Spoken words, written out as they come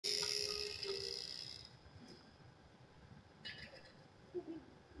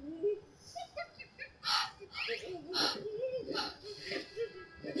Mm,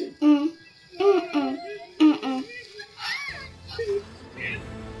 mm-mm, mm-mm.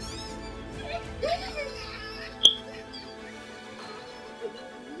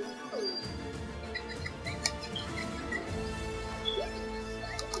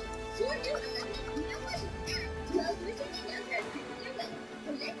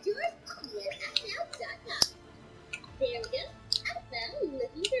 There we go. I found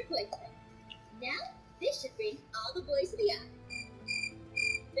looking for boyfriend. Now, this should bring all the boys to the yard.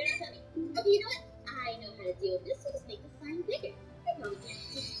 They're not coming. Okay, you know what? I know how to deal with this, so just make the sign bigger. I promise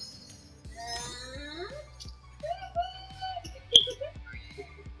you.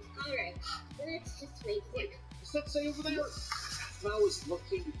 Alright, let's just wait for it. What's that say over there? I was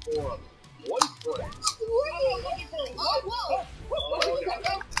looking for a boyfriend. Oh, whoa!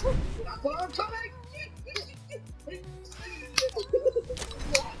 That's what I'm coming!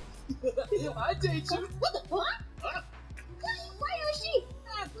 I date you. What the fuck? Huh? Why was she?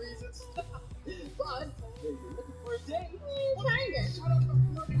 Reasons. But you're looking for a date. Kinda. Shut up, I'm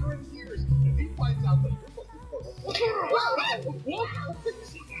flirting her in years. If he finds out that you're looking for a boyfriend. Whoa!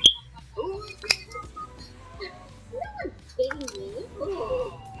 Who is he? No one's dating me.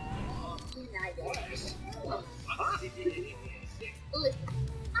 Not yet. Listen,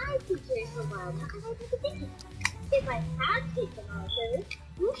 I've been curious for a while now, and I've been thinking, if I had to date someone else,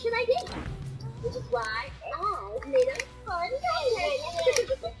 who should I date? Which is why I've made a fun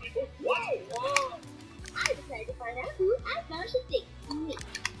contest. Whoa! I decided to find out who I found should date me.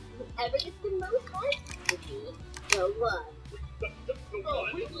 Whoever gets the most points will be the one. Oh,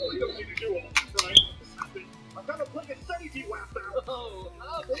 we really don't need to do all this, right? I've got to play a safety lap now. Oh,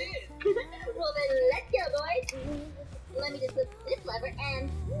 how big? Well then, let's go, boys. Let me just flip this lever and...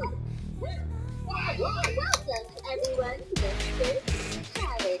 Welcome, everyone, to the first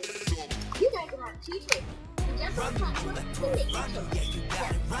challenge. You guys will have two choices. You jump on the platform and make your choice.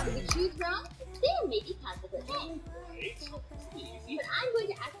 If you choose wrong, there may be consequences. But I'm going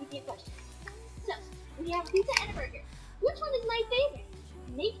to ask you a few questions. So, we have pizza and a burger. Which one is my favorite?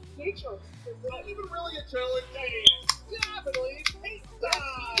 Make your choice. Not even really a challenge. Definitely pizza! I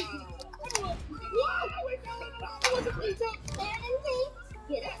want a pizza and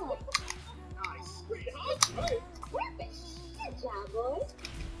get it home. Nice. Sweetheart. Perfect. Good job, boys.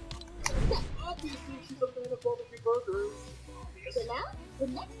 Obviously, she's a fan of barbecue burgers. So now, the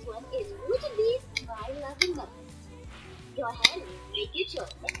next one is which of these I love the most? Go ahead and make your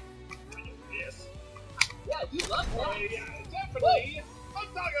choice. Yes. Yeah, you love that. Yeah, definitely. A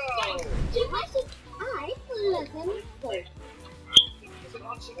taco! Two questions. I love them both. Is it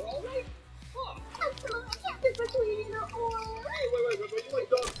option all right? Huh. Absolutely, I can't pick between either or. Hey, wait. You like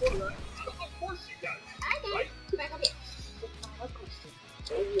dog food, right? Of course she does. I know. Right? Back up here. The final question.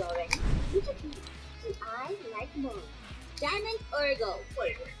 Are you all ready? Which of these do I like more? Diamond or gold?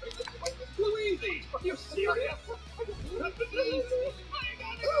 Wait. Luigi! Are you serious?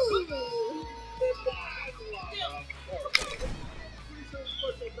 Ooh.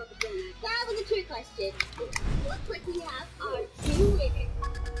 That was a trick question. Looks like we have our two winners.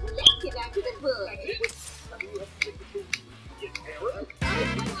 Let's get back to the boys.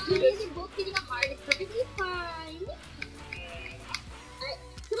 You guys are both getting a heart. It's perfectly fine. Alright,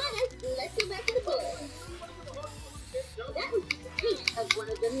 come on guys. Let's go back to the boys. That was just a taste of one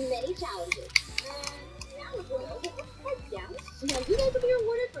of the many challenges. Now we're going to put our heads down. Now you guys will be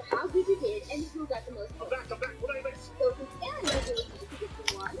rewarded for how good you did and who got the most points. Come back. What did I miss? So since Aaron was really close, he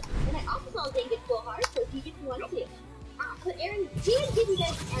gets one. And I also saw Zane get full heart, so he gets one too. But Aaron did give you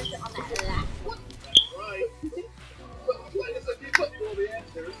guys an answer on that last one. Right. Well, why does it give you all the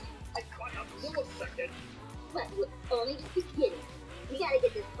answers? I got a millisecond. But we're only just beginning. We gotta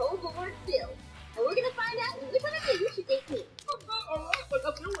get this whole board filled. And we're gonna find out which one of you should date me. Alright,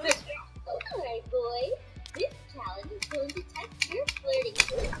 let's do it. Alright, boys. This challenge is going to test your flirting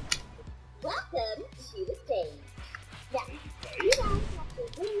skills. Welcome to the stage. Now, you guys have to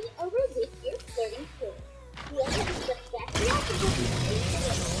win me over with your flirting skills. Whoever has the best reaction will be paid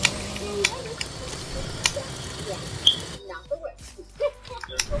the winner. Yeah, not the worst.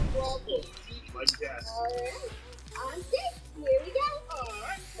 Well, good. I guess. Alright, on stage, here we go.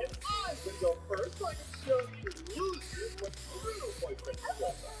 Alright, and I can go first so I can show you losers what true boyfriend is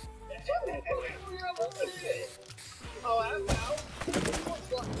like. Oh, and now, what's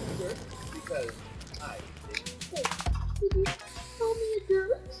lucky here? Because I think... Did you call me a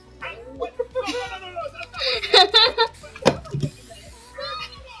goat? What? No, that's not what I meant.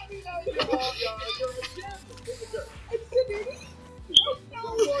 You're a gem. I'm so dirty. No,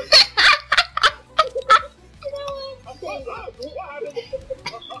 Lord. You know what? What happened?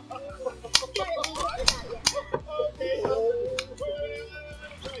 Gotta leave it out yet.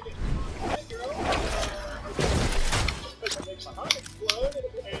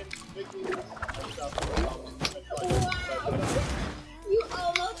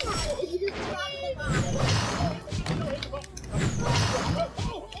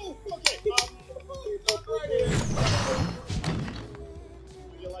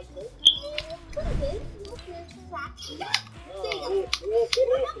 you like both? Pretty good. There you go.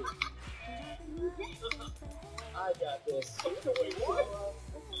 I got this. Wait, what?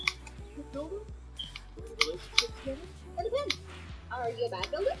 You builder? Relationship together? It depends. Are you a bad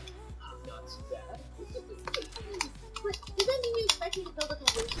builder? I'm not too bad. But does that mean you expect me to build a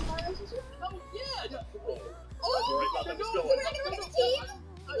foundation in our relationship? Oh, yeah. No. Oh, Worry about that, so let's go. we're not gonna work as a team?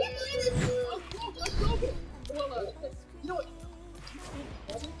 Let's go. Well, you know what?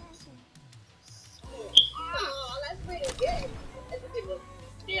 Oh, that's pretty good. That's a good one.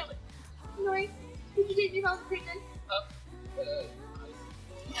 Damn it. Nori, did you take me off the treatment?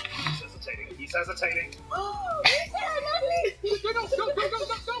 He's hesitating. He's hesitating. Oh, you're so lovely. Go.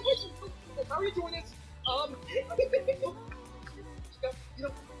 How are you doing this? You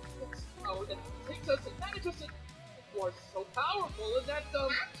know, power that takes us and manages us. You are so powerful, and that, I'm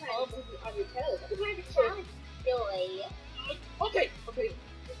trying to keep you on your toes. I'm trying to challenge Joy. okay.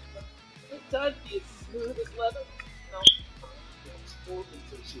 It's done. It's smooth as leather. No. It's totally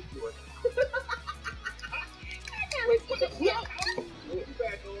fishy. Wait, what the hell? Too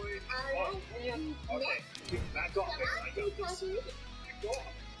bad, boys. Okay, back off. Come on, I got this. Back off.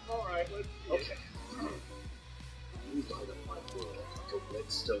 Alright, let's... Okay. You light up my world like a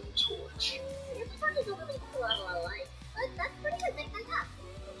redstone torch. Your torch is over like a lot of light. But that's pretty good. Next time up.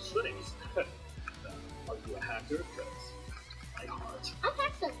 Thanks. Are you a hacker? Because I'm not. I've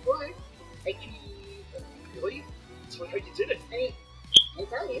hacked stuff before. Really? So how you did it? I mean, I'll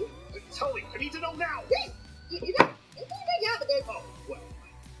tell you. Tell me. I need to know now. You did a good job with this. Oh, well.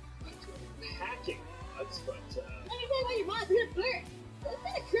 I'm hacking mods, but, Let me tell you about your mods. You're a flirt. That's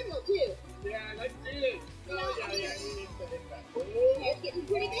kind of criminal, too. yeah, I did. Yeah, You need to hit that. It's getting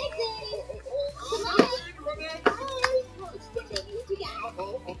pretty big, Dave. Come on. What you got?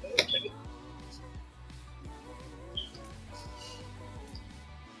 Okay.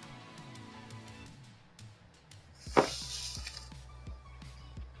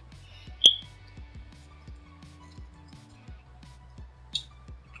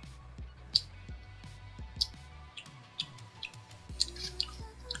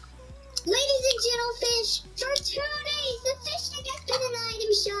 Ladies and gentlefish, for 2 days, the fish stick has been in the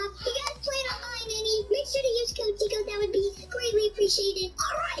item shop. You guys plan on buying any? Make sure to use code TICO, that would be greatly appreciated.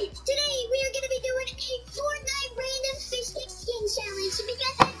 Alright, today we are going to be doing a Fortnite random fish stick skin challenge.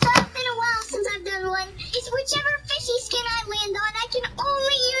 Because it's been a while since I've done one. It's whichever fishy skin I land on, I can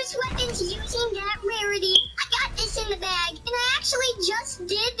only use weapons using that rarity. I got this in the bag, and I actually just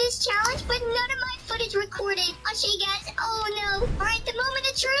did this challenge, but none of my footage recorded. I'll show you guys. Oh no. Alright, the moment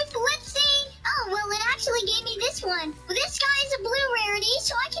of truth, let's see. Oh, well, it actually gave me this one. Well, this guy is a blue rarity,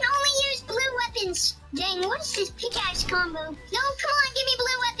 so I can only use blue weapons. Dang, what is this pickaxe combo? No, come on, give me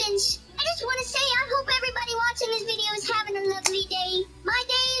blue weapons. I just want to say, I hope everybody watching this video is having a lovely day. My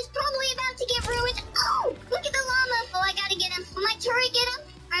day is probably about to get ruined. Oh, look at the llama. Oh, I gotta get him. Will my turret get him?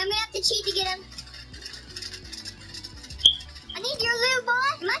 I'm gonna have to cheat to get him. I need your loot, boy.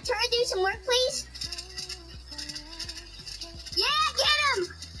 Can my turret do some work, please? Yeah, get him!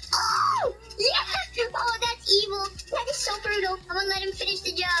 Oh! Yeah! Oh, that's evil. That is so brutal. I'm gonna let him finish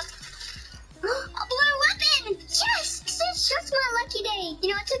the job. A blue weapon! Yes! It's just my lucky day. You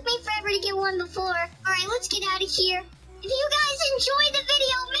know, it took me forever to get one before. Alright, let's get out of here. If you guys enjoyed the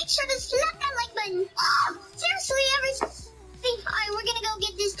video, make sure to slap that like button. Oh! Seriously, Alright, we're gonna go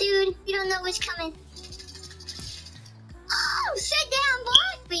get this dude. You don't know what's coming. Oh! Sit down,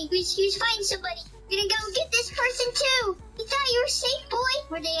 boy! Wait, he's fighting somebody. We're gonna go get this person too. You thought you were safe, boy?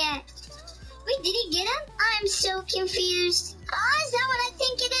 Where they at? Wait, did he get him? I'm so confused. Oh, is that what I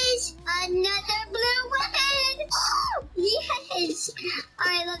think it is? Another blue weapon! Oh, yes!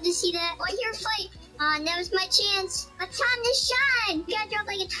 Alright, love to see that. Oh, I hear a fight. Now's my chance. My time to shine. Gotta drop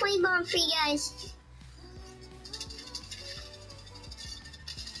like a 20 bomb for you guys.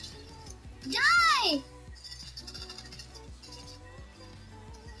 Die!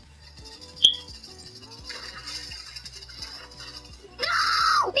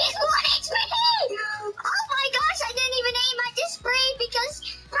 No! He's 1 HP! Oh my gosh, I didn't even aim. I just sprayed because...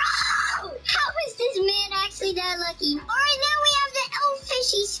 Bro! How is this man actually that lucky? Alright, now we have the elf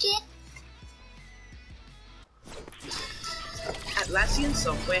fishy skin. Atlassian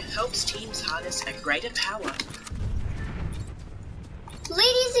software helps teams harness a greater power.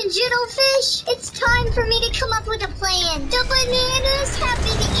 Ladies and gentlefish, it's time for me to come up with a plan. The bananas have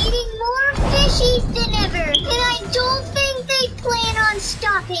been eating more fishies than ever, and I don't think they plan on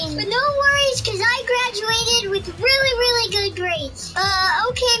stopping. But no worries, because I graduated with really good grades.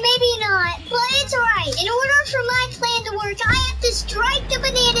 Okay, maybe not, but it's alright. In order for my plan to work, I have to strike strike the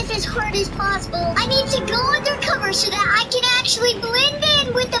bananas as hard as possible. I need to go undercover so that I can actually blend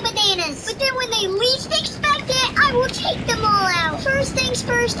in with the bananas. But then when they least expect it, I will take them all out. First things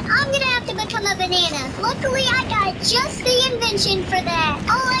first, I'm gonna have to become a banana. Luckily, I got just the invention for that.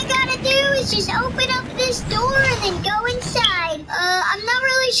 All I gotta do is just open up this door and then go inside. I'm not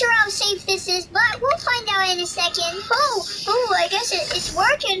really sure how safe this is, but we'll find out in a second. Oh, I guess it's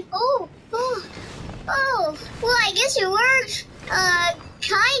working. Oh, well, I guess it works.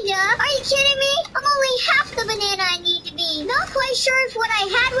 Kinda. Are you kidding me? I'm only half the banana I need to be. Not quite sure if what I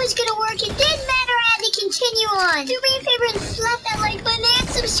had was gonna work. It didn't matter. I had to continue on. Do me a favor and slap that like button and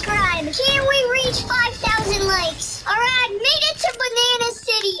subscribe. Can we reach 5,000 likes? Alright, made it to Banana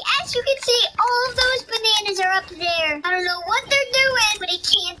City. As you can see, all of those bananas are up there. I don't know what they're doing, but it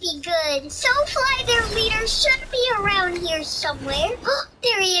can't be good. Soulfly, their leader, should be around here somewhere. Oh,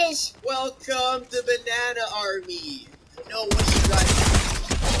 there he is. Welcome to Banana Army. No, what do you guys?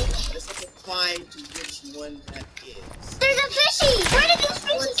 Let's have to find which one that is. There's a fishy. Where did this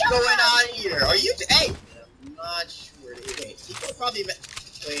fishy What's come going from? on here? Are you? Hey, I'm not sure. Wait, he could probably.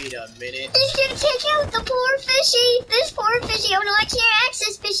 Wait a minute. He's gonna take out the poor fishy. This poor fishy. Oh no, I can't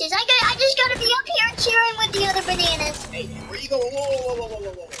access fishes. I just gotta be up here cheering with the other bananas. Hey, where you going?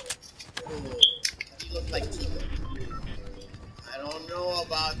 Whoa. You look like Tico. I don't know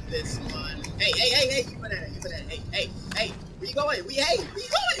about this one. Hey, you banana. Hey, where you going? Where you going?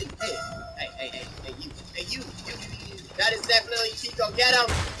 Hey, you. That is definitely Tico. Get him.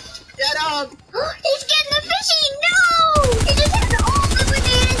 He's getting the fishy. No! He just has all the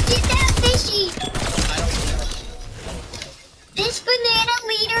bananas. Get that fishy. I don't know. This banana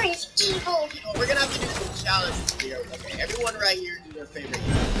leader is evil. You know, we're gonna have to do some challenges here. Okay, everyone right here do their favorite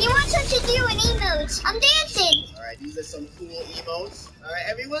emote. He wants us to do an emote. I'm dancing. Alright, these are some cool emotes. Alright,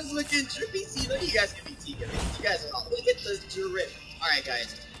 everyone's looking trippy. See, look, you guys can be Tico. You guys are all, look at this drip. Alright,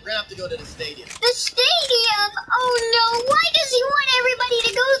 guys, we're gonna have to go to the stadium. The stadium? Oh no, why does he want everybody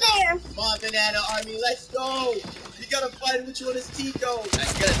to go there? Come on, Banana Army, let's go! We gotta find which one is Tico.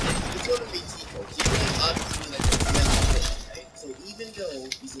 This one will be Tico. Tico is obviously like a smelly fish, right? So even though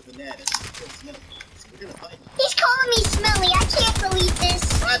he's a banana, he's still smelly. So we're gonna find him. He's calling me smelly. I can't believe this.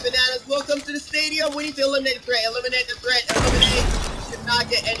 Alright, bananas, welcome to the stadium. We need to eliminate the threat. Eliminate the threat. Eliminate. You cannot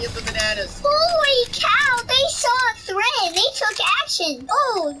get any of the bananas. Holy cow, they saw a threat and they took action.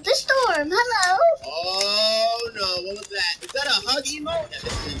 Oh, the storm. Hello. Oh no, what was that? Is that a hug emote? Yeah,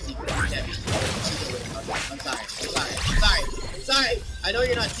 this is Tico. Can't be Tico. I'm sorry. I know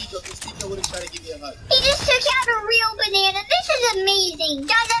you're not Tico, because Tico would have tried to give you a hug. He just took out a real banana. This is amazing.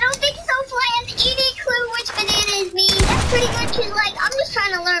 Guys, I don't think Soulfly has any clue which banana is me. That's pretty good, because, like, I'm just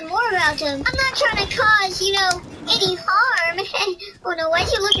trying to learn more about him. I'm not trying to cause, you know, any harm. Oh no, why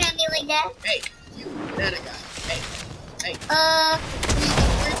is he looking at me like that? Hey, you banana guy. Hey.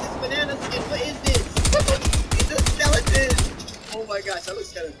 Where's this banana skin? What is this? It's a skeleton. Oh my gosh, that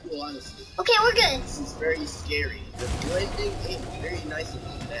looks kind of cool, honestly. Okay, we're good. This is very scary. The blending in very nice with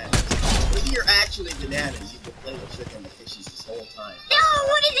the banana. Maybe you're actually banana. You've been playing with trick on the fishies this whole time. No,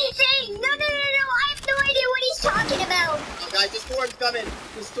 what is he saying? No. I have no idea what he's talking about. Oh, guys, the storm's coming.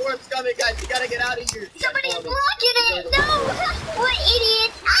 The storm's coming, guys. We gotta get out of here. Somebody's blocking it. No. What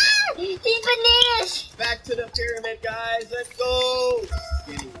idiots. Ah, these bananas. Back to the pyramid, guys. Let's go.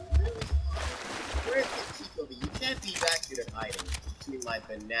 Where's the Tico? You can't be back here hiding between my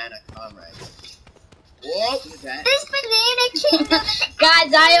banana comrades. Whoa, who's that? This banana kingdom is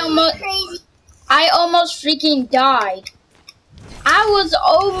Guys, crazy. I almost freaking died. I was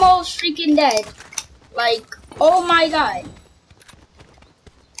almost freaking dead. Like, oh my god.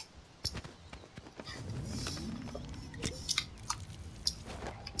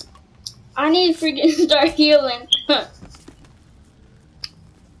 I need to freaking start healing.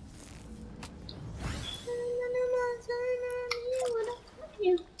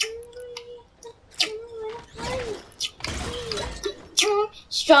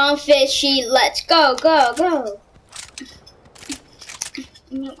 Strong fishy, let's go.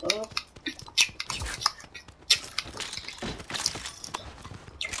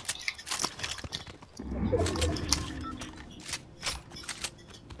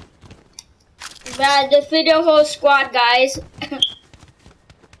 Bad, defeat the whole squad, guys.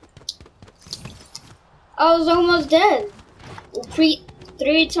 I was almost dead.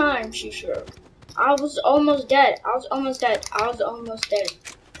 Three times, you sure? I was almost dead.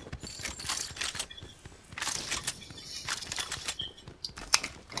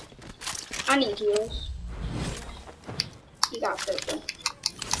 I need heals. You got purple.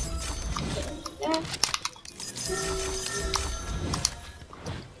 Yeah.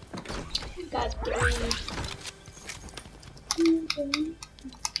 Got 3. think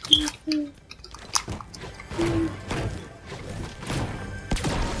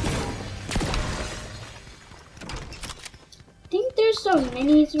there's some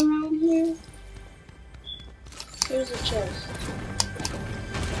minis around here. Here's a chest.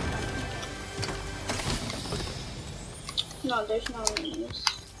 No, there's no minis.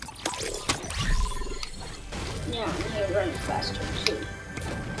 Yeah, I'm gonna run faster too.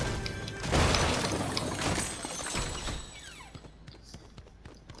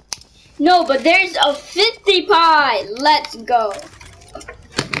 No, but there's a 50 pie. Let's go.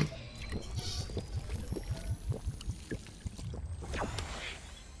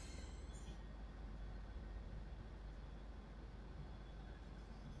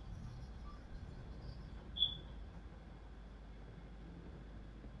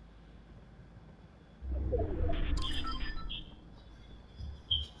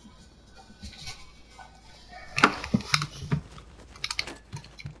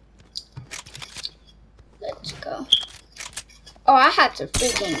 Let's go. Oh, I had to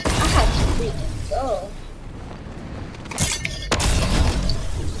freaking go.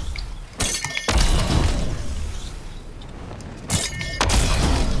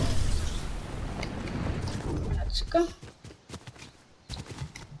 Let's go.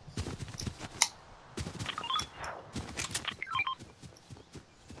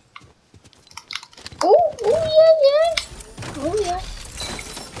 Oh, yeah. Oh, yeah.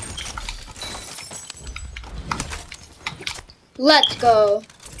 Let's go.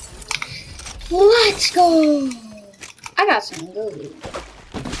 Let's go. I got some good.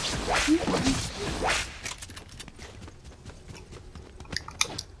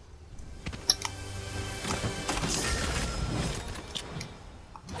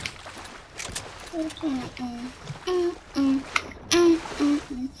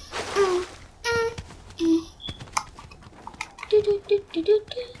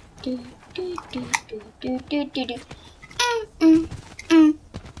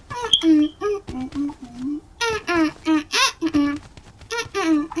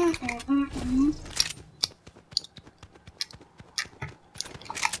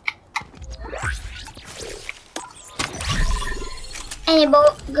 Any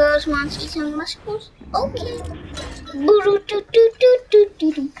girls want to see some muscles? Okay.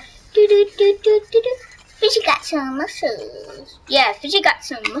 Fishy got some muscles. Yeah, Fishy got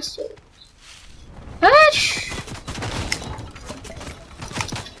some muscles.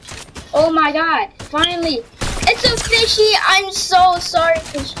 Oh my god, finally. It's a Fishy. I'm so sorry,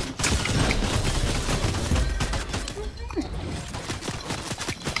 Fishy.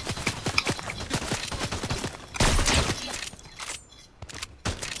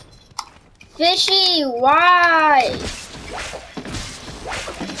 Fishy, why?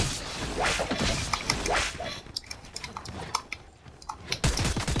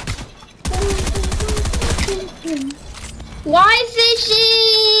 Why,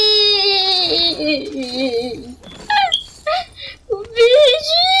 Fishy?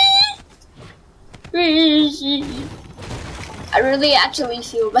 Fishy. I really actually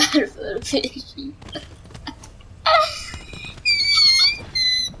feel bad for Fishy.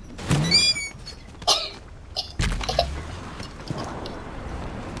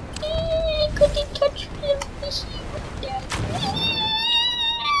 Couldn't touch him, Fishy.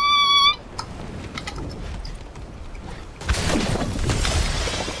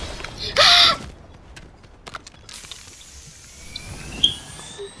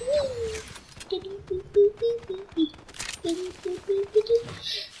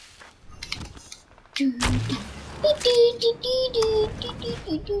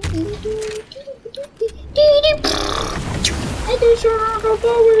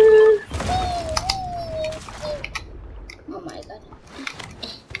 Oh my god.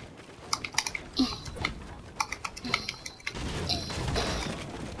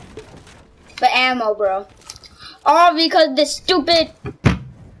 But ammo, bro. All because this stupid ammo.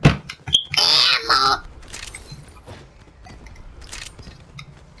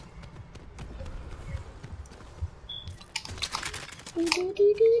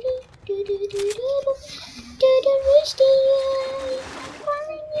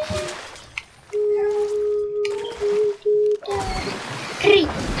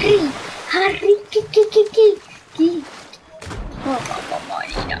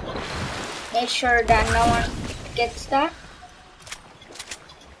 Make sure that no one gets that.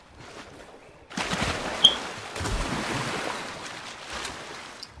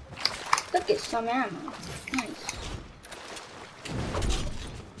 Look at some ammo. Nice.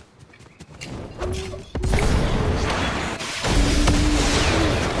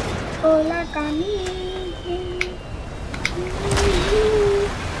 Hola, Camille.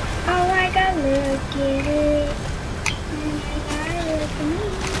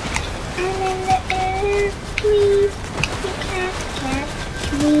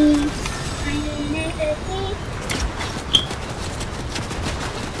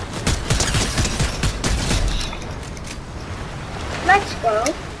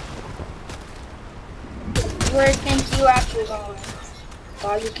 Where do you think you actually going?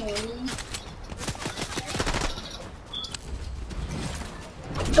 Thought you can leave?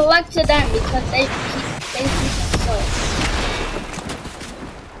 Select to them because they keep so.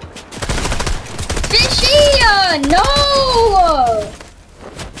 Fishy! No!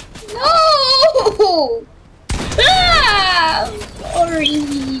 No! Ah! Sorry.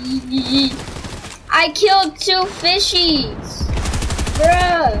 I killed 2 fishies.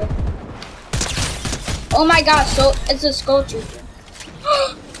 Bruh. Oh my gosh, so it's a skull trooper.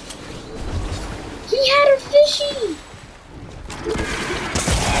 He had a fishy.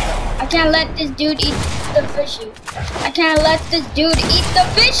 I can't let this dude eat the fishy. I can't let this dude eat the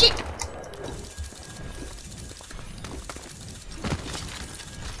fishy.